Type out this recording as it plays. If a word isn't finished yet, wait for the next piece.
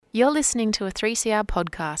You're listening to a 3CR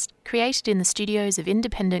podcast created in the studios of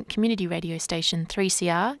independent community radio station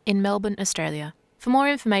 3CR in Melbourne, Australia. For more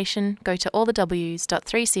information, go to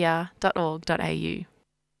allthews.3cr.org.au.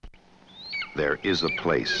 There is a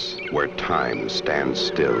place where time stands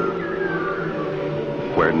still,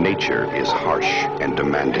 where nature is harsh and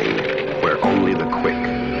demanding, where only the quick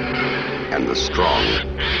and the strong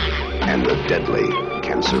and the deadly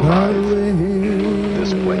can survive.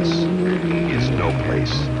 This place is no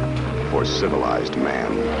place for civilized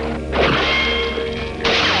man.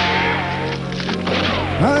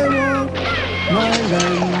 I want my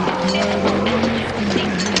land.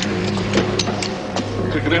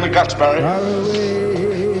 Kick it in the guts, Barry. Far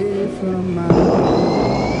away from my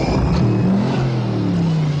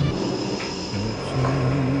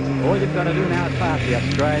All you've got to do now is pass the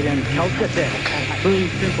Australian culture test. 3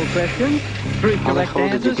 simple questions, 3 correct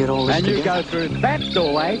answers, and you go through that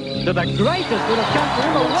doorway to the greatest little country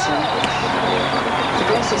in the world. The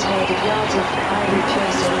glass is made of yards of highly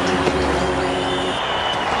chosen.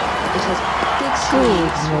 It has big Good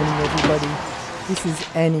sleeves. morning, everybody. This is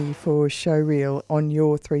Annie for Showreel on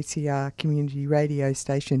your 3CR community radio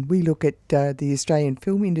station. We look at the Australian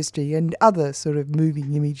film industry and other sort of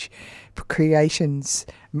moving image creations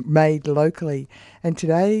made locally. And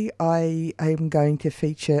today I am going to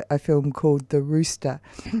feature a film called The Rooster.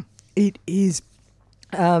 It is...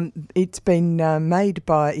 it's been made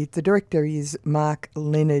by... The director is Mark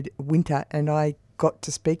Leonard Winter, and I got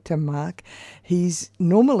to speak to Mark. He's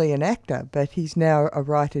normally an actor, but he's now a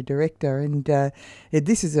writer-director, and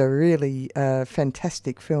this is a really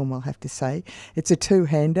fantastic film, I'll have to say. It's a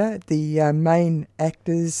two-hander. The main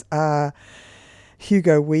actors are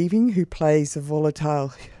Hugo Weaving, who plays a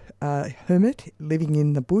volatile hermit living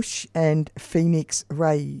in the bush, and Pheonix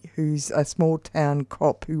Raei, who's a small-town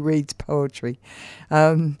cop who reads poetry.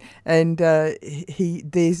 They're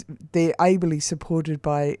ably supported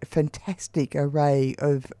by a fantastic array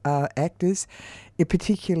of actors. It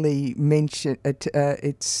particularly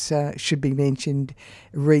should be mentioned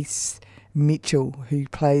Rhys Mitchell, who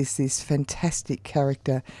plays this fantastic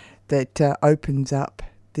character that opens up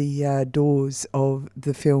the doors of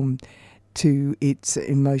the film to its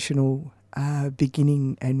emotional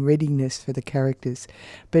beginning and readiness for the characters.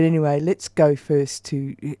 But anyway, let's go first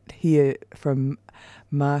to hear from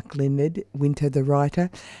Mark Leonard Winter, the writer.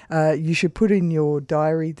 You should put in your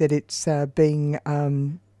diary that it's being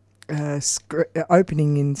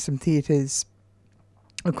opening in some theatres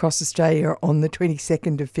across Australia on the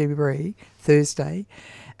 22nd of February, Thursday.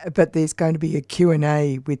 But there's going to be a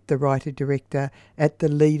Q&A with the writer-director at the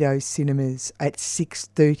Lido cinemas at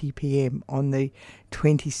 6:30pm on the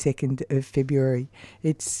 22nd of February.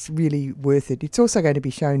 It's really worth it. It's also going to be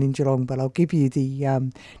shown in Geelong, but I'll give you the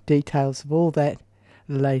details of all that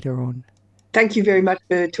later on. Thank you very much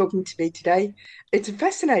for talking to me today. It's a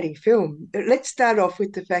fascinating film. Let's start off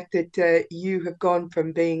with the fact that you have gone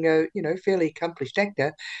from being a fairly accomplished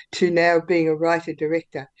actor to now being a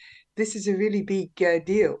writer-director. This is a really big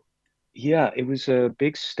deal. Yeah, it was a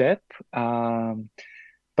big step,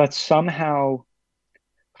 but somehow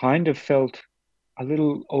kind of felt a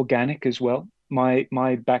little organic as well.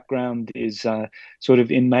 My background is sort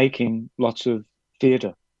of in making lots of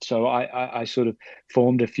theatre. So I sort of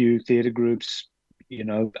formed a few theatre groups,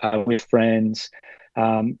 with friends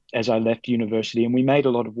as I left university, and we made a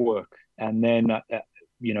lot of work. And then,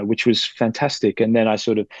 which was fantastic. And then I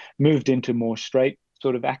sort of moved into more straight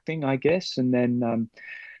sort of acting, I guess, and then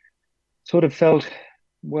sort of felt,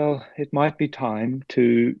 well, it might be time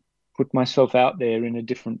to put myself out there in a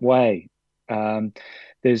different way. There's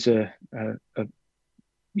there's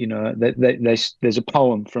a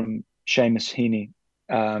poem from Seamus Heaney,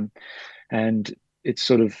 and it's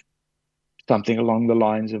sort of something along the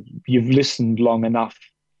lines of, "You've listened long enough,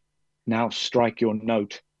 now strike your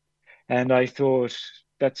note." And I thought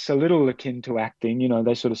that's a little akin to acting.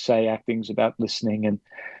 They sort of say acting's about listening,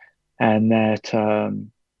 and that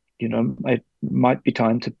it might be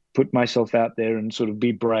time to put myself out there and sort of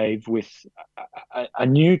be brave with a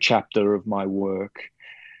new chapter of my work.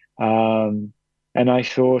 And I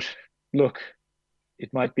thought, look,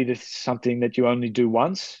 it might be something that you only do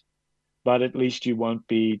once, but at least you won't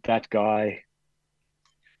be that guy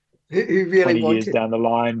Who really 20 years down the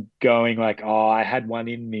line going like, "Oh, I had one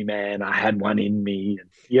in me, man. I had one in me." And,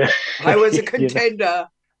 yeah, I was a contender.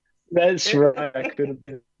 That's right. Could have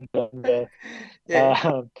been done there.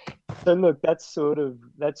 Yeah. So look, that's sort of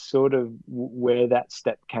where that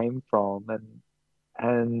step came from,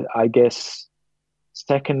 and I guess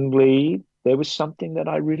secondly, there was something that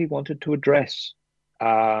I really wanted to address.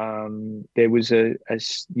 There was a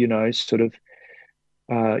sort of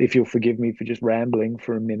if you'll forgive me for just rambling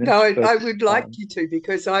for a minute. No, But I would like you to,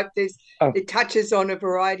 because oh, it touches on a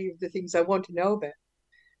variety of the things I want to know about.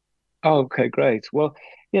 okay, great. Well,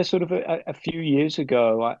 yeah, sort of a few years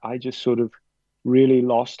ago, I just sort of really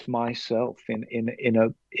lost myself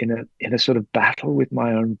in a sort of battle with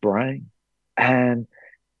my own brain. And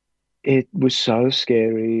it was so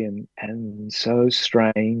scary and so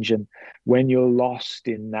strange. And when you're lost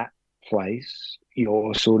in that place,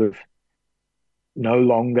 you're sort of no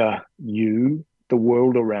longer you. The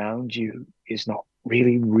world around you is not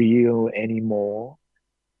really real anymore.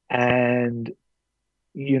 And,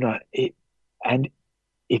 it, and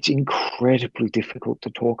it's incredibly difficult to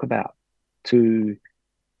talk about, to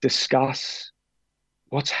discuss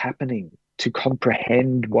what's happening, to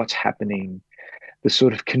comprehend what's happening, the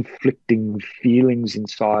sort of conflicting feelings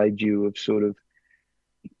inside you of sort of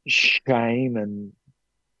shame and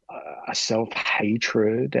a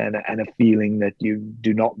self-hatred and a feeling that you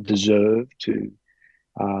do not deserve to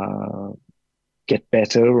uh, get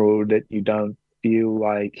better, or that you don't feel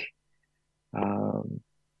like you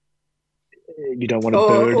don't want to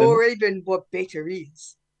burden. Or even what better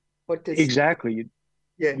is. What does Exactly.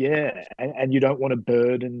 Yeah. Yeah. And you don't want to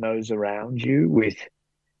burden those around you with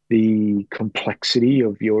the complexity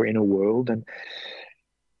of your inner world. And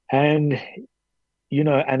and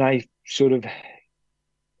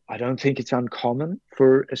I don't think it's uncommon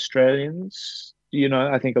for Australians.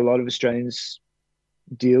 I think a lot of Australians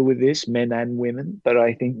deal with this, men and women, but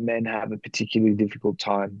I think men have a particularly difficult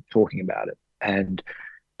time talking about it and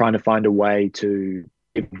trying to find a way to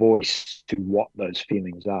give voice to what those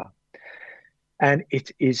feelings are. And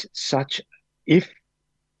it is such, if,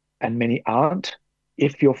 and many aren't,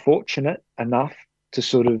 if you're fortunate enough to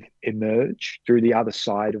sort of emerge through the other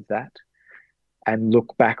side of that and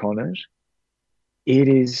look back on it, it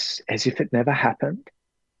is as if it never happened.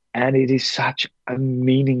 And it is such a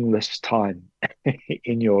meaningless time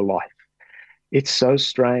in your life. It's so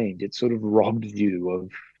strange. It sort of robs you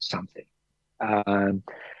of something.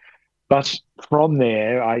 But from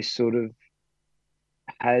there, I sort of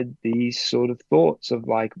had these sort of thoughts of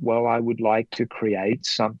like, well, I would like to create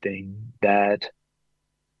something that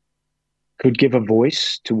could give a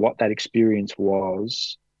voice to what that experience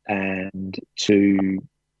was, and to,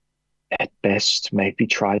 at best, maybe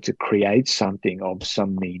try to create something of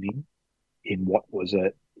some meaning in what was,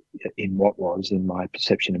 in my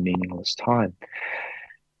perception, a meaningless time.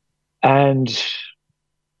 And,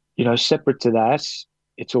 separate to that,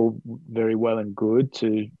 it's all very well and good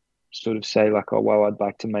to sort of say like, oh, well, I'd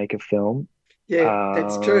like to make a film. Yeah,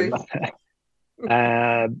 that's true.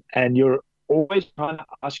 And you're always trying to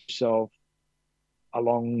ask yourself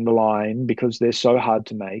along the line, because they're so hard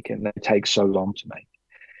to make and they take so long to make.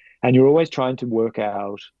 And you're always trying to work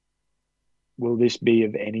out, will this be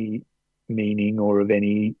of any meaning, or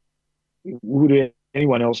would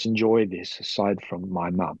anyone else enjoy this aside from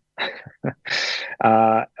my mum?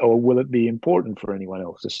 Or will it be important for anyone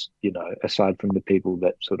else, aside from the people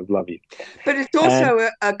that sort of love you? But it's also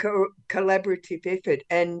a collaborative effort.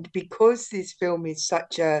 And because this film is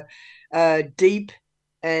such a deep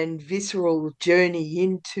and visceral journey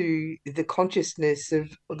into the consciousness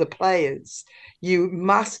of the players, you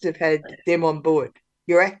must have had them on board.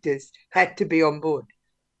 Your actors had to be on board.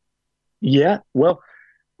 Yeah, well,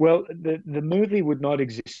 the movie would not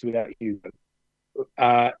exist without Hugo.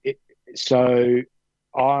 So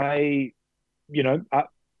I,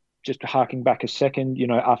 just harking back a second,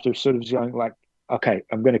 after sort of going like, okay,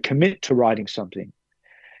 I'm going to commit to writing something.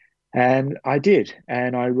 And I did.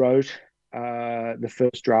 And I wrote the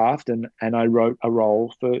first draft, and I wrote a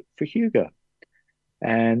role for Hugo.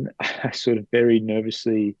 And I sort of very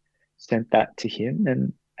nervously sent that to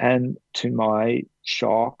him. And to my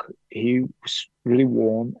shock, he was really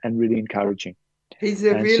warm and really encouraging. He's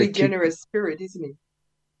a really generous spirit, isn't he?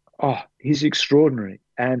 Oh, he's extraordinary.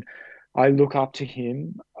 And I look up to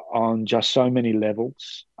him on just so many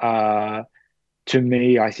levels. To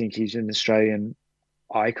me, I think he's an Australian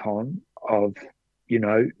icon of,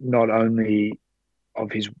 not only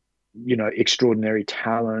of his, extraordinary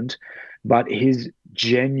talent, but his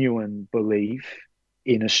genuine belief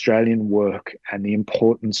in Australian work and the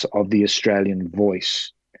importance of the Australian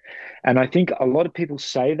voice. And I think a lot of people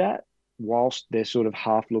say that whilst they're sort of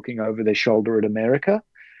half looking over their shoulder at America,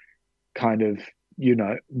 kind of,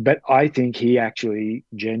 but I think he actually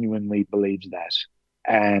genuinely believes that,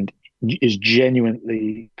 and is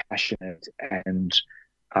genuinely passionate, and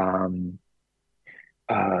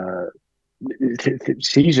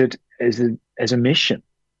sees it as a mission,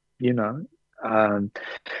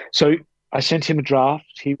 So I sent him a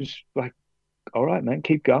draft. He was like, all right, man,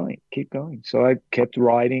 keep going. So I kept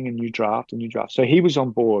writing a new draft. So he was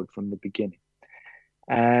on board from the beginning,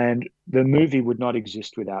 and the movie would not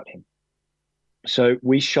exist without him. So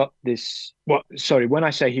we shot this. Well, sorry, when I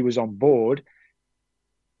say he was on board,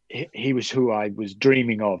 he was who I was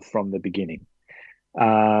dreaming of from the beginning.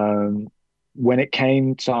 When it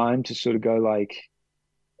came time to sort of go like,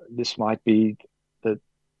 this might be the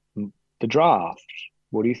draft.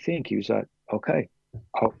 What do you think? He was like, okay,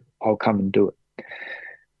 I'll come and do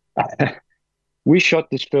it. We shot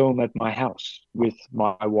this film at my house with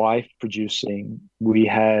my wife producing. We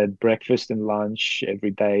had breakfast and lunch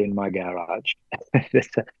every day in my garage.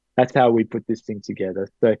 That's how we put this thing together.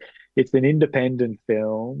 So it's an independent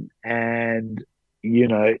film, and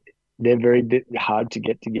they're very hard to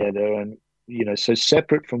get together, and so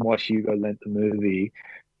separate from what Hugo lent the movie,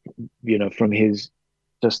 from his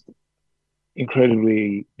just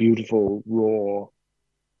incredibly beautiful, raw,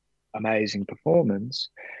 amazing performance.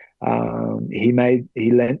 He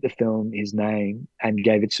lent the film his name and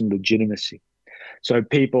gave it some legitimacy. So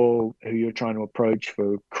people who you're trying to approach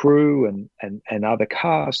for crew and other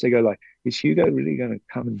cast, they go like, is Hugo really going to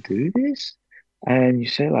come and do this? And you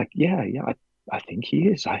say like, yeah, I think he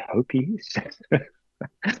is. I hope he is.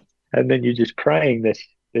 And then you're just praying that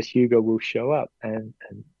Hugo will show up, and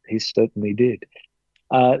he certainly did.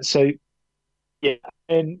 So yeah,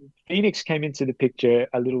 and Pheonix came into the picture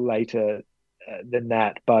a little later than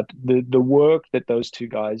that, but the work that those two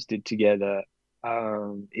guys did together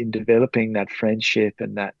in developing that friendship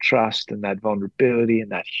and that trust and that vulnerability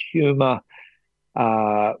and that humor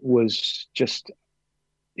was just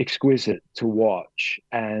exquisite to watch.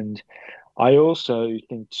 And I also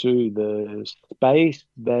think too, the space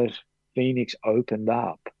that Pheonix opened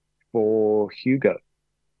up for Hugo,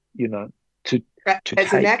 to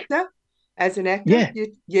as an actor. As an actor?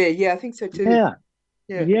 Yeah, I think so too.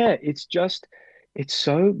 Yeah. It's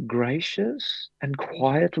so gracious and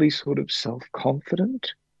quietly sort of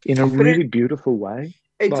self-confident in a really beautiful way.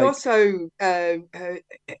 It's also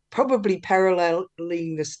probably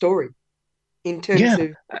paralleling the story in terms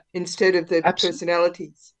of instead of the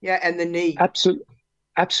personalities, and the need.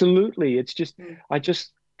 Absolutely. It's just, I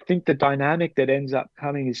just think the dynamic that ends up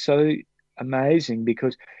coming is so amazing,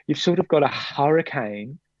 because you've sort of got a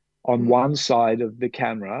hurricane on one side of the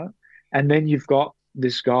camera, and then you've got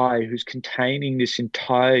this guy who's containing this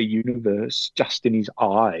entire universe just in his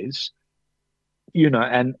eyes,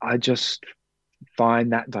 and I just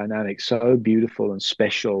find that dynamic so beautiful and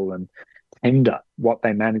special and tender, what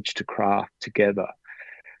they managed to craft together.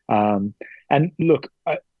 And look,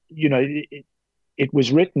 it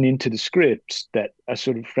was written into the scripts that a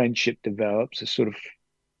sort of friendship develops, a sort of,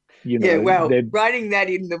 writing that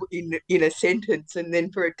in a sentence and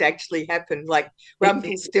then for it to actually happen, like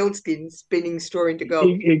Rumpelstiltskin spinning straw into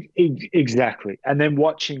gold. Exactly. And then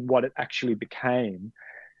watching what it actually became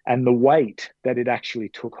and the weight that it actually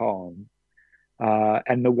took on,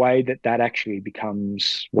 and the way that actually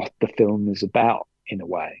becomes what the film is about in a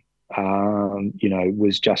way,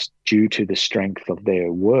 was just due to the strength of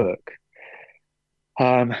their work.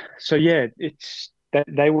 So yeah, it's that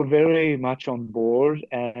they were very much on board,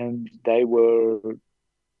 and they were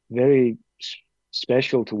very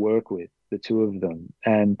special to work with, the two of them.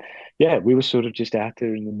 And yeah, we were sort of just out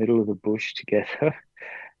there in the middle of the bush together,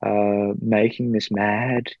 making this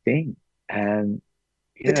mad thing. And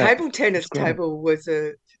the table tennis table was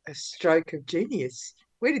a stroke of genius.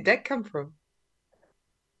 Where did that come from?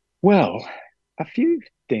 Well, a few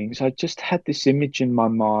things. I just had this image in my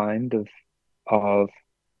mind of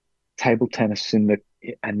table tennis and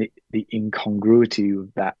the incongruity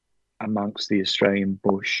of that amongst the Australian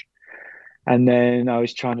bush. And then I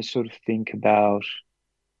was trying to sort of think about,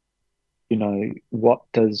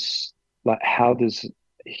 how does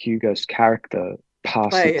Hugo's character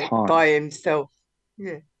pass the time by himself?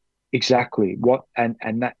 Yeah, exactly.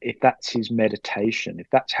 And that, if that's his meditation, if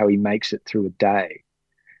that's how he makes it through a day,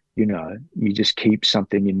 you just keep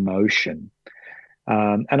something in motion.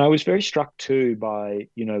 And I was very struck too by,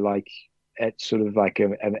 at sort of like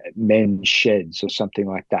a men's sheds or something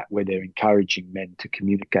like that, where they're encouraging men to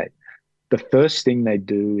communicate. The first thing they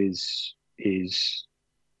do is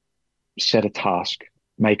set a task,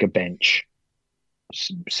 make a bench,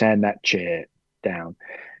 sand that chair down.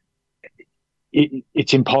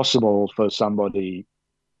 It's impossible for somebody,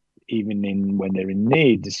 even when they're in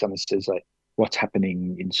need, someone says like, what's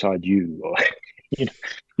happening inside you? Or,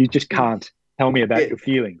 you just can't tell me about your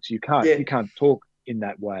feelings. You can't talk in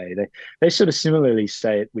that way. They sort of similarly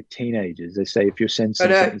say it with teenagers. They say, if you're sensing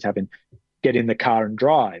something's happening, get in the car and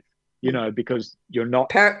drive, because you're not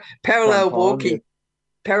parallel walking.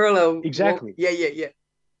 Parallel. Exactly. Yeah.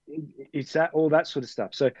 it's that all that sort of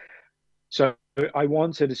stuff. So I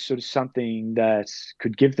wanted a sort of something that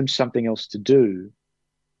could give them something else to do,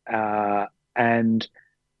 and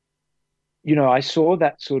I saw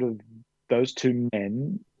that sort of those two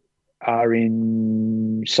men are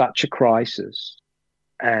in such a crisis,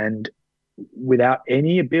 and without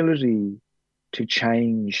any ability to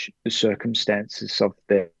change the circumstances of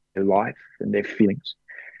their life and their feelings.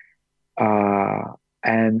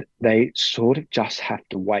 And they sort of just have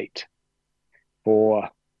to wait for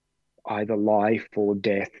either life or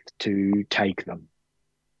death to take them,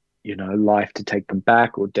 life to take them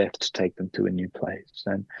back or death to take them to a new place.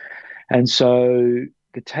 And so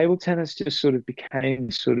the table tennis just sort of became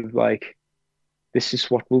sort of like, this is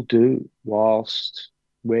what we'll do whilst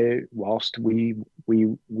we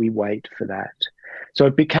wait for that. So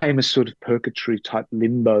it became a sort of purgatory type,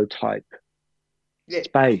 limbo type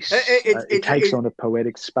space. It takes on a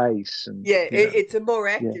poetic space, and it's a more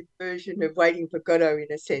active version of Waiting for Godot, in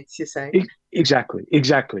a sense. You're saying exactly.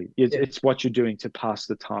 It's what you're doing to pass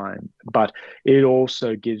the time, but it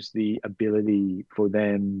also gives the ability for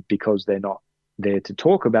them, because they're not there to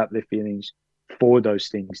talk about their feelings, for those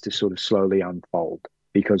things to sort of slowly unfold,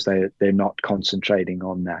 because they're not concentrating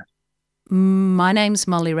on that. My name's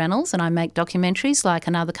Molly Reynolds, and I make documentaries like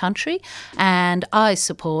Another Country, and I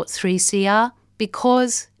support 3CR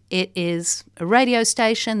because it is a radio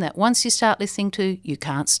station that once you start listening to, you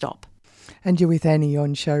can't stop. And you're with Annie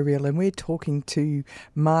on Showreel, and we're talking to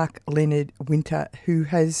Mark Leonard Winter, who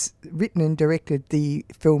has written and directed the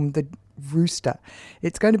film The Rooster.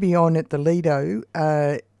 It's going to be on at the Lido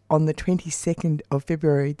on the 22nd of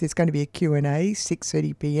February. There's going to be a Q&A,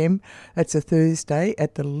 6:30 p.m. That's a Thursday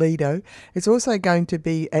at the Lido. It's also going to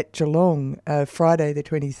be at Geelong, Friday the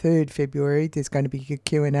 23rd February. There's going to be a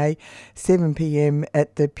Q&A, 7 p.m.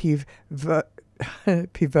 at the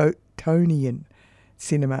Pivotonian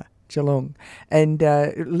Cinema, Geelong. And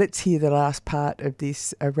let's hear the last part of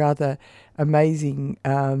this rather amazing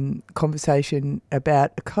conversation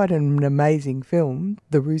about quite an amazing film,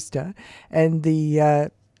 The Rooster, and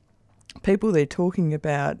the people they're talking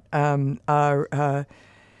about are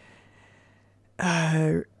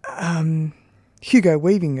Hugo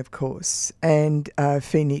Weaving, of course, and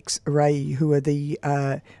Pheonix, Raei, who are the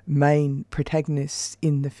main protagonists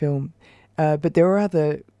in the film. But there are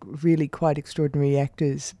other really quite extraordinary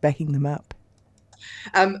actors backing them up.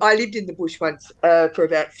 I lived in the bush once for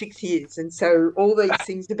about 6 years, and so all these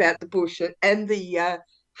things about the bush and the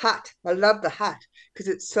hut. I love the hut because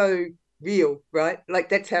it's so real, right? Like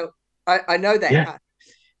that's how I know that hut.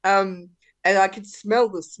 And I could smell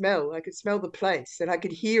the smell. I could smell the place, and I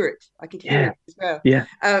could hear it. I could hear it as well.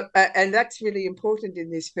 And that's really important in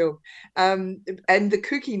this film. And the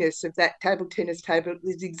kookiness of that table tennis table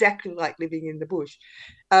is exactly like living in the bush.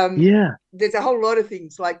 There's a whole lot of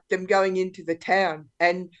things, like them going into the town,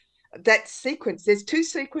 and that sequence. There's two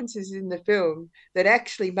sequences in the film that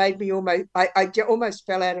actually made me almost. I almost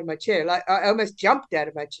fell out of my chair. Like I almost jumped out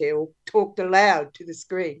of my chair or talked aloud to the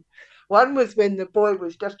screen. One was when the boy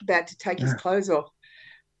was just about to take his clothes off.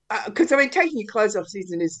 Because, taking your clothes off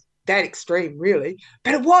isn't that extreme, really.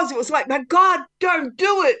 But it was like, my God, don't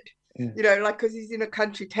do it. Because he's in a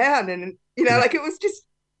country town. And, like it was just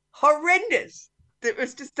horrendous. It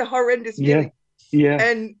was just a horrendous feeling.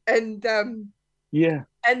 And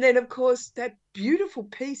then, of course, that beautiful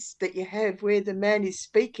piece that you have where the man is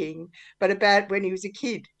speaking, but about when he was a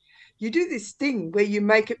kid. You do this thing where you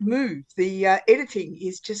make it move. The editing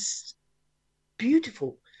is just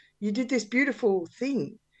beautiful. You did this beautiful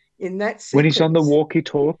thing in that sequence. When he's on the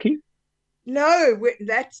walkie-talkie? No,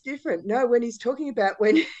 that's different. No, when he's talking about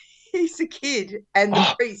when he's a kid and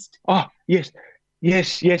the priest. Oh, yes.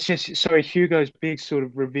 Sorry, Hugo's big sort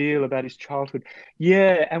of reveal about his childhood.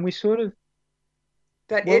 Yeah, and we sort of...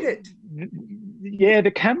 edit. Yeah, the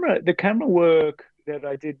camera work that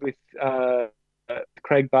I did with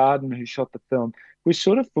Craig Barden, who shot the film, was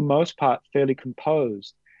sort of, for most part, fairly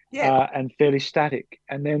composed. And fairly static.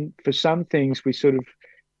 And then for some things,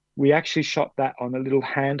 we actually shot that on a little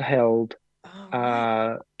handheld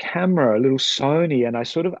camera, a little Sony. And I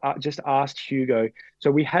sort of just asked Hugo.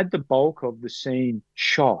 So we had the bulk of the scene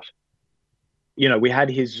shot. We had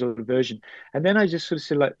his sort of version. And then I just sort of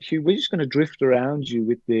said, like, Hugh, we're just going to drift around you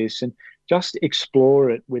with this and just explore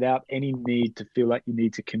it without any need to feel like you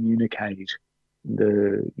need to communicate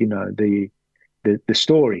the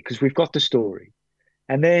story, because we've got the story.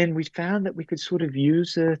 And then we found that we could sort of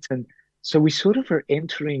use it. And so we sort of are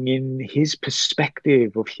entering in his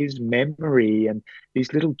perspective of his memory and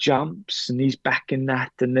these little jumps, and he's back in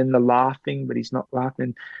that, and then the laughing, but he's not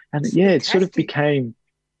laughing. And it sort of became,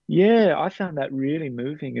 I found that really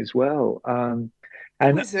moving as well. It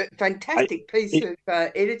And was a I, fantastic piece it, of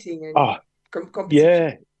editing and oh,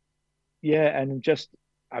 composition. yeah, and just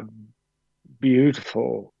a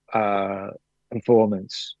beautiful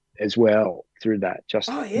performance as well through that. Just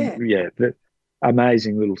Oh yeah, the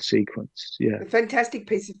amazing little sequence. Yeah, a fantastic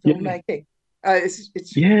piece of yeah, filmmaking.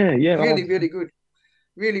 It's yeah. really, really good.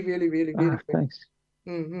 Really, really, really, really good. Thanks,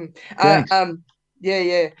 Hmm. thanks. Yeah,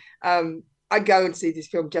 yeah. I'd go and see this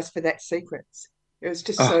film just for that sequence. It was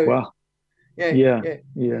just Oh so, wow, yeah, yeah, yeah.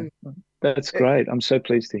 yeah. Mm. That's Uh, great. I'm so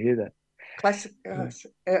pleased to hear that. Classic, Yeah,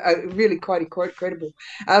 really quite incredible.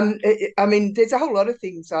 I mean, there's a whole lot of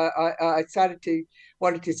things I started to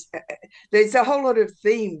wanted to. There's a whole lot of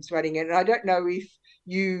themes running in, and I don't know if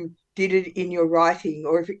you did it in your writing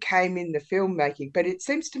or if it came in the filmmaking, but it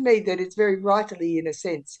seems to me that it's very writerly in a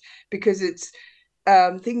sense because it's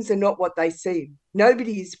things are not what they seem.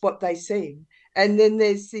 Nobody is what they seem, and then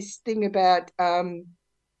there's this thing about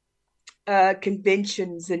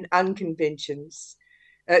conventions and unconventions,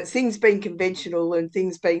 things being conventional and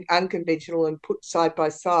things being unconventional and put side by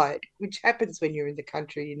side, which happens when you're in the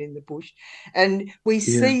country and in the bush. And yeah, we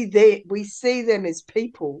see them as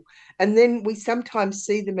people, and then we sometimes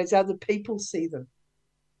see them as other people see them.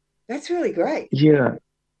 That's really great. yeah,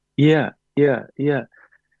 yeah.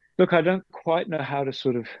 Look, I don't quite know how to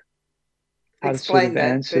sort Explain of that,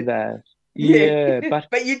 answer but that. yeah, Yeah,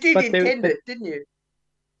 but you did there, intend it, didn't you?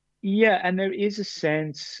 yeah, and there is a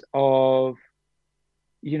sense of,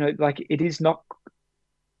 like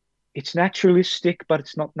it's naturalistic, but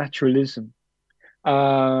it's not naturalism.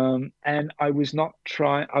 And I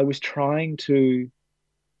was trying to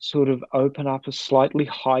sort of open up a slightly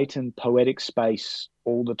heightened poetic space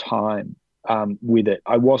all the time, with it.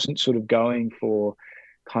 I wasn't sort of going for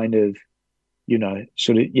kind of,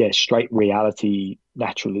 sort of, yeah, straight reality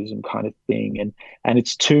naturalism kind of thing. And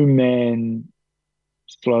it's two men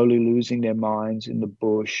slowly losing their minds in the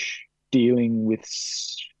bush, dealing with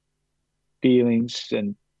feelings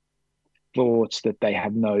and thoughts that they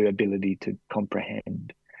have no ability to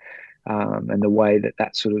comprehend, and the way that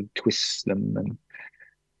that sort of twists them,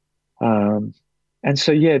 um, and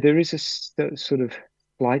so yeah, there is a sort of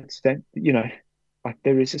slight sense, like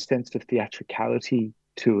there is a sense of theatricality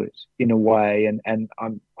to it in a way, and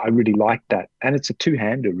I really like that, and it's a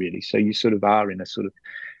two-hander really. So you sort of are in a sort of,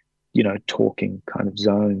 talking kind of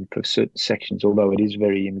zone for certain sections, although it is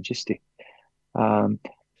very imagistic. Um,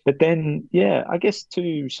 but then, yeah, I guess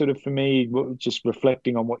too, sort of for me, just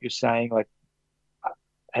reflecting on what you're saying, like,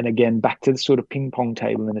 and again, back to the sort of ping pong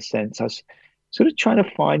table in a sense, I was sort of trying to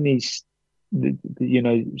find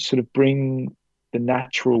sort of bring the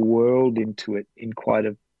natural world into it in quite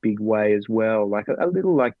a big way as well, like a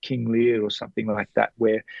little like King Lear or something like that,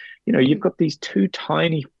 where, you've Mm. got these two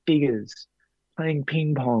tiny figures playing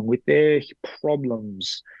ping pong with their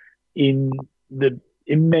problems in the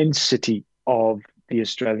immensity of the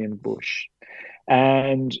Australian bush.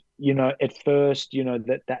 And, at first,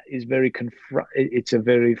 that is it's a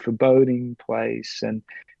very foreboding place. And,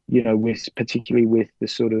 particularly with the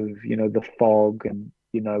sort of, the fog and,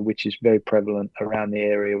 which is very prevalent around the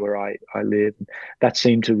area where I live. That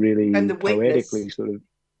seemed to And really the wetness. poetically sort of,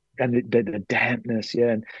 and the dampness,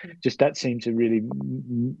 yeah. And just that seemed to really,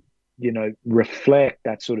 reflect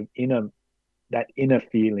that sort of inner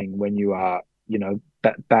feeling when you are,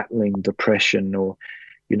 battling depression or,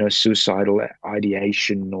 suicidal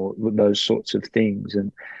ideation or those sorts of things.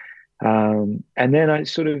 And then I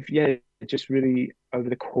sort of, yeah, just really over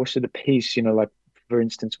the course of the piece, like, for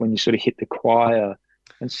instance, when you sort of hit the choir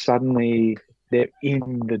and suddenly they're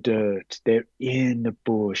in the dirt, they're in the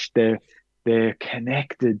bush, they're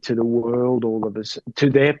connected to the world, all of us, to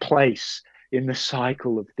their place in the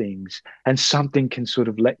cycle of things, and something can sort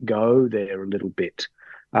of let go there a little bit.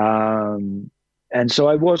 Um, and so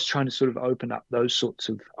I was trying to sort of open up those sorts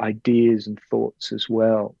of ideas and thoughts as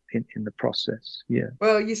well in the process. Yeah.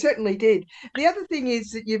 Well, you certainly did. The other thing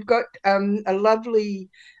is that you've got a lovely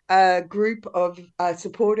group of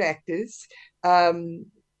support actors. Um,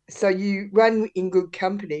 so you run in good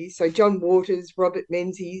company. So John Waters, Robert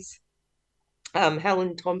Menzies,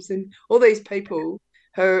 Helen Thompson, all these people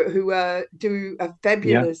who do a Yeah.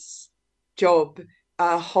 fabulous job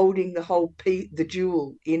holding the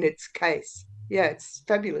jewel in its case. Yeah, it's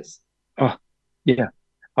fabulous. Oh, yeah.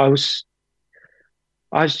 I was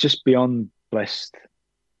I was just beyond blessed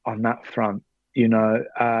on that front,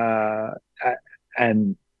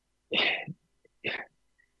 and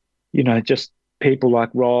just people like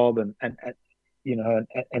Rob and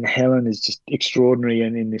Helen is just extraordinary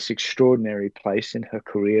and in this extraordinary place in her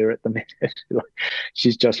career at the minute. Like,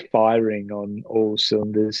 she's just firing on all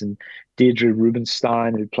cylinders. And Deirdre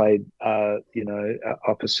Rubenstein, who played,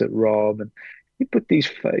 opposite Rob, and you put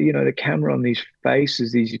these, the camera on these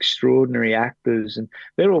faces, these extraordinary actors, and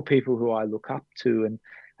they're all people who I look up to,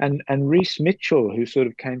 and Rhys Mitchell, who sort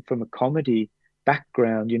of came from a comedy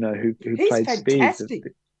background, who He's played fantastic. Steve.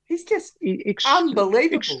 He's just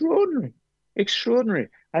unbelievable. Extraordinary.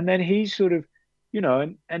 And then he sort of,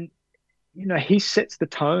 he sets the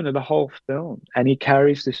tone of the whole film, and he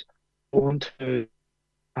carries this haunted,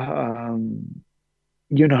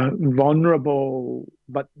 vulnerable,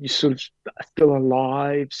 but you sort of still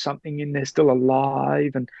alive, something in there still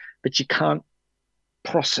alive, but you can't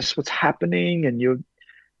process what's happening, and you're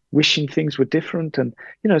wishing things were different. And,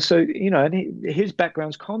 and his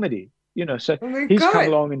background's comedy, so he's come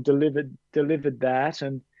along and delivered that.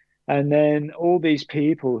 And then all these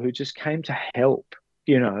people who just came to help,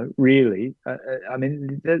 really,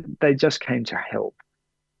 they just came to help.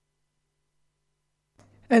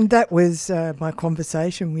 And that was my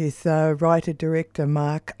conversation with writer-director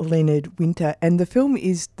Mark Leonard Winter. And the film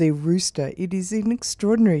is The Rooster. It is an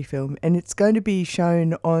extraordinary film, and it's going to be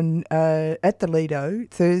shown on at the Lido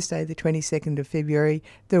Thursday, the 22nd of February.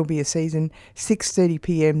 There'll be a season, 6:30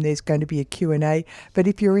 p.m. There's going to be a Q&A. But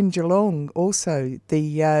if you're in Geelong, also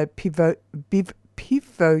the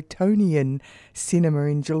Pivotonian Cinema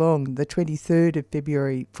in Geelong, the 23rd of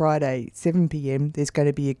February, Friday, 7 p.m. There's going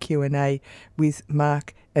to be a Q&A with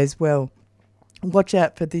Mark as well. Watch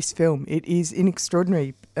out for this film. It is an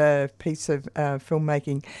extraordinary piece of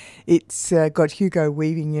filmmaking. It's got Hugo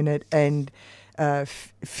Weaving in it and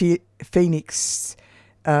Pheonix,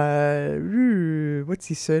 what's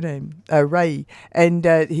his surname? Raei. And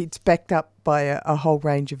it's backed up by a whole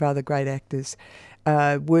range of other great actors.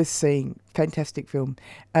 Worth seeing. Fantastic film.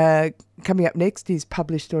 Coming up next is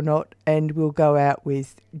Published or Not, and we'll go out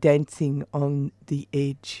with Dancing on the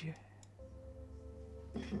Edge.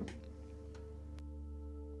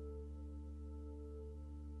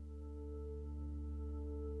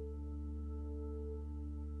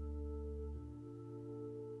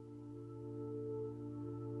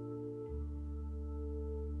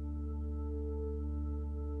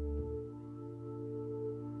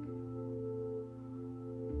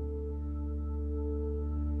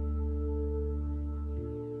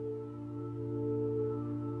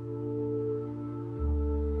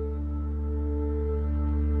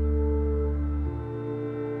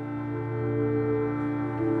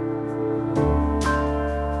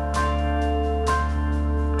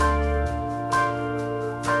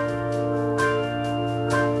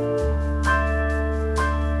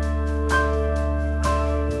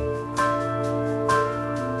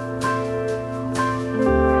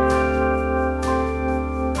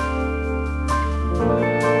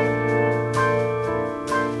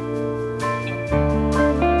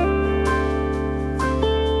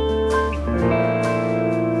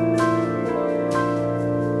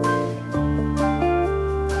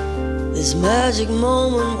 This magic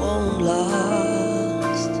moment won't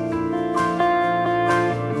last,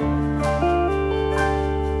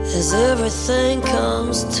 as everything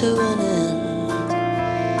comes to an end,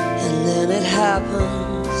 and then it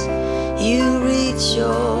happens, you reach your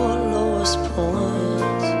lowest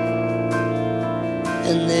point,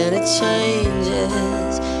 and then it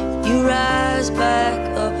changes, you rise back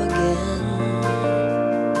up again.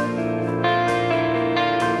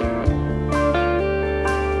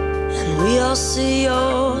 We all see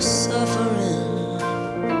your suffering,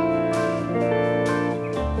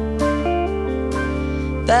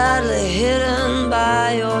 badly hidden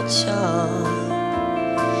by your charm.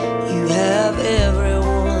 You have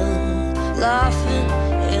everyone laughing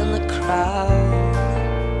in the crowd.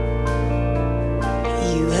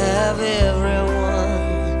 You have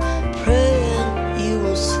everyone praying you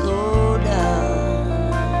will slow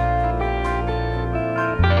down.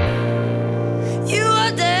 You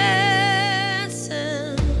are there.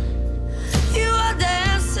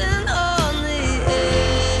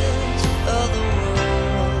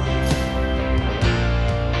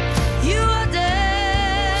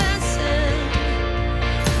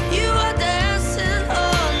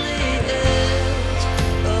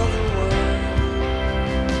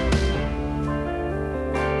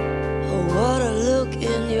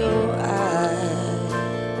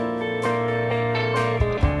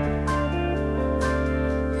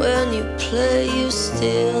 Play you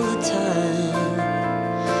steal the time.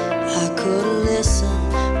 I could listen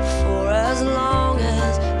for as long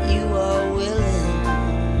as you are willing,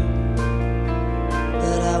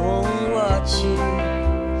 but I won't watch you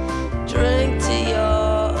drink to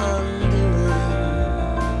your undoing.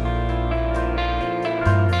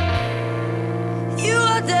 You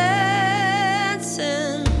are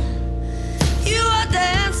dancing, you are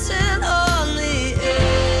dancing on the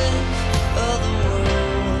edge of the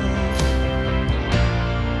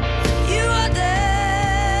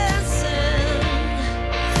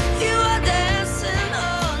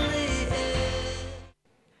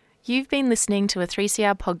You've been listening to a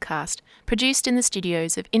 3CR podcast produced in the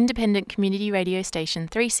studios of independent community radio station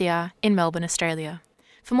 3CR in Melbourne, Australia.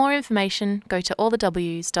 For more information, go to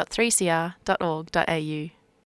allthews.3cr.org.au.